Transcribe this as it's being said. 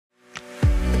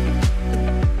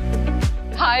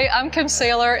Hi, I'm Kim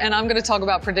Saylor, and I'm going to talk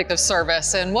about predictive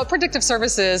service. And what predictive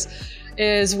service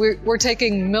is we're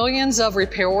taking millions of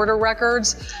repair order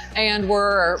records and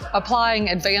we're applying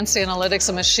advanced analytics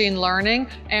and machine learning,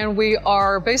 and we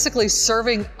are basically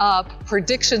serving up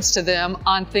predictions to them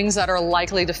on things that are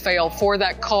likely to fail for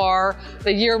that car,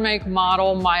 the year, make,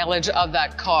 model, mileage of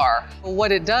that car.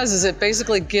 What it does is it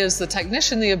basically gives the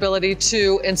technician the ability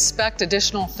to inspect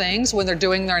additional things when they're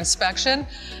doing their inspection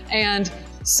and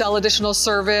sell additional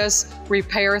service,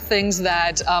 repair things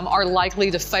that are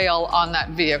likely to fail on that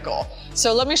vehicle.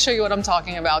 So let me show you what I'm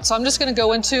talking about. So I'm just going to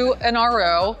go into an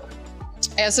RO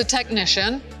as a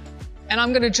technician, and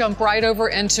I'm going to jump right over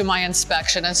into my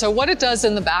inspection. And so what it does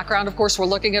in the background, of course, we're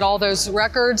looking at all those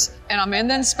records, and I'm in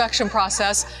the inspection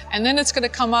process, and then it's going to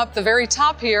come up the very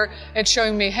top here. It's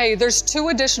showing me, hey, there's 2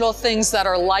 additional things that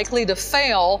are likely to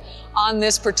fail on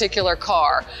this particular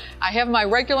car. I have my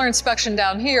regular inspection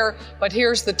down here, but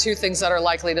here's the 2 things that are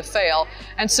likely to fail.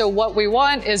 And so what we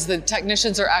want is the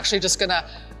technicians are actually just going to,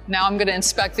 now I'm going to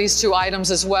inspect these 2 items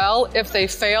as well. If they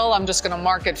fail, I'm just going to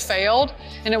mark it failed,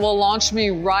 and it will launch me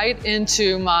right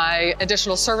into my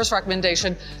additional service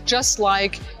recommendation, just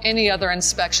like any other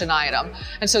inspection item.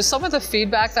 And so some of the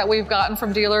feedback that we've gotten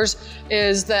from dealers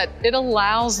is that it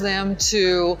allows them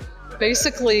to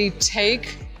basically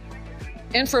take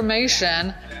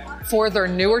information for their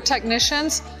newer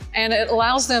technicians, and it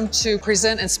allows them to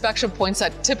present inspection points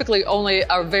that typically only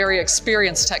a very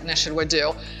experienced technician would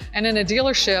do. And in a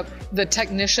dealership, the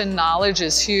technician knowledge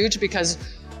is huge because,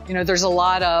 you know, there's a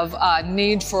lot of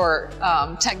need for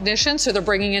technicians, so they're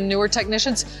bringing in newer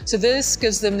technicians. So this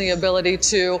gives them the ability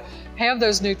to have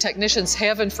those new technicians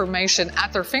have information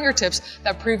at their fingertips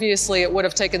that previously it would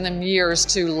have taken them years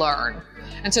to learn.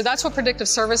 And so that's what predictive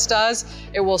service does.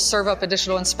 It will serve up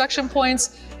additional inspection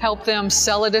points, help them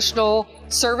sell additional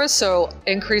service, so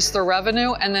increase their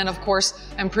revenue, and then of course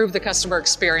improve the customer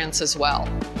experience as well.